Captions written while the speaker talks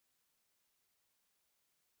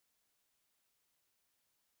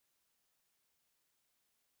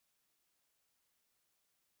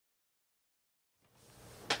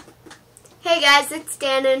Hey guys, it's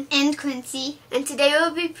Dannon and Quincy, and today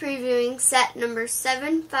we'll be previewing set number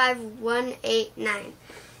 75189.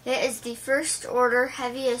 It is the First Order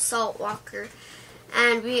Heavy Assault Walker,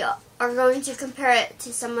 and we are going to compare it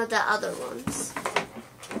to some of the other ones.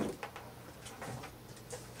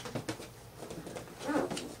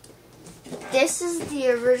 This is the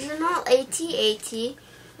original AT-AT,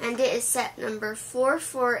 and it is set number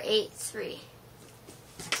 4483.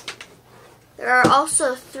 There are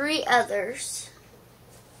also 3 others.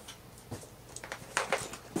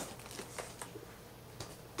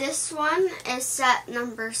 This one is set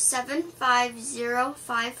number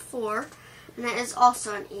 75054, and it is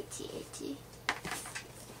also an AT-AT.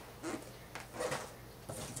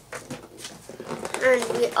 And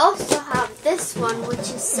we also have this one, which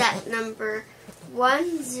is set number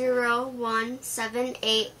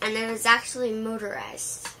 10178, and it is actually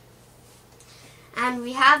motorized. And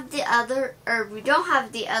we have the other, or we don't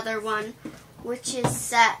have the other one, which is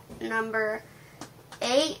set number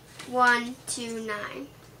 8129.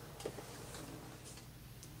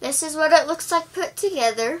 This is what it looks like put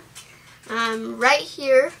together. Right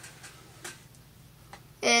here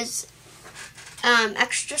is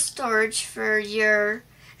extra storage for your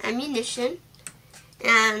ammunition,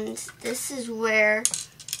 and this is where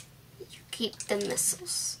you keep the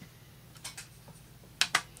missiles.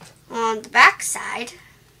 On the back side,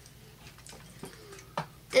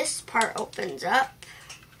 this part opens up,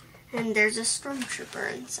 and there's a stormtrooper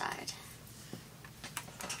inside.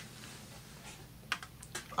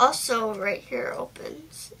 Also, right here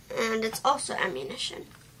opens, and it's also ammunition.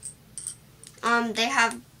 They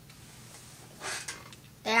have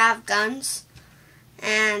guns,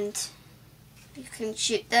 and you can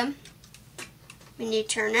shoot them when you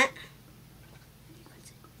turn it.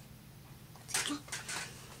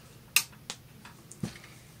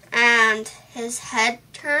 And his head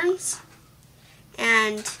turns,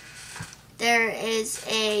 and there is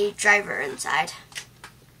a driver inside.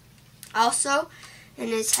 Also, in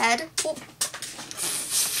his head,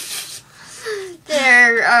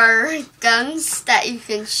 there are guns that you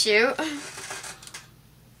can shoot.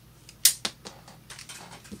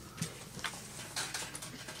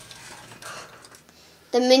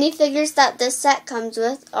 The minifigures that this set comes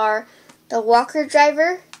with are the Walker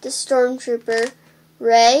driver, the Stormtrooper,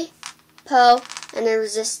 Rey, Poe, and a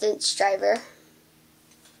Resistance driver.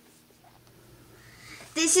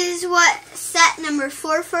 this is what set number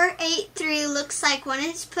 4483 looks like when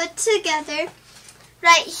it's put together.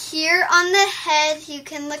 Right here on the head, you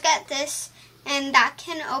can look at this, and that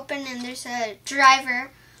can open, and there's a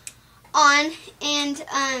driver on, and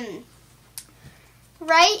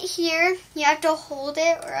right here, you have to hold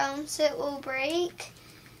it or else it will break.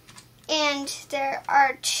 And there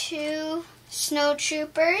are 2 snow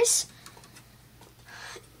troopers,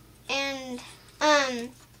 and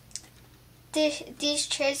these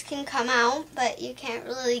chairs can come out, but you can't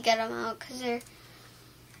really get them out because they're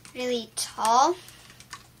really tall.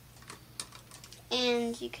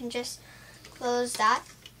 And you can just close that.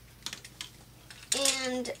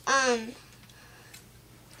 And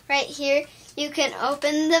right here, you can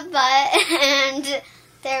open the butt, and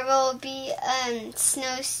there will be a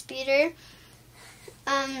snow speeder.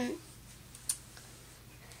 And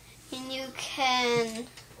you can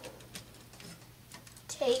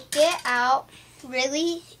take it out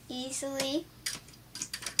really easily.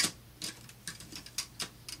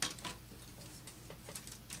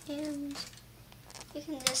 And you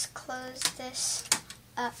can just close this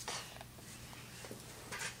up.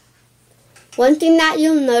 One thing that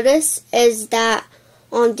you'll notice is that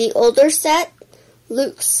on the older set,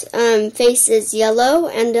 Luke's face is yellow,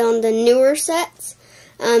 and on the newer sets,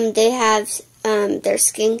 they have their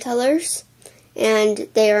skin colors, and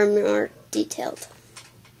they are more detailed.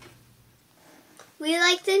 We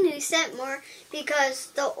like the new set more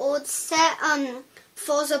because the old set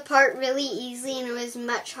falls apart really easily, and it was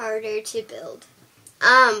much harder to build.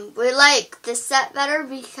 We like this set better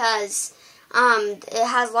because it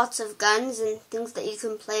has lots of guns and things that you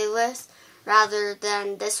can play with, rather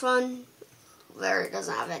than this one where it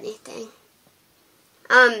doesn't have anything.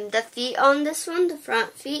 The feet on this one, the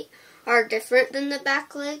front feet, are different than the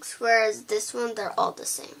back legs, whereas this one, they're all the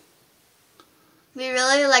same. We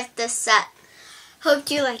really like this set.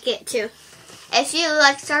 Hope you like it too. If you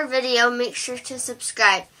liked our video, make sure to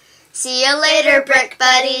subscribe. See you later, Brick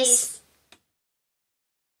Buddies!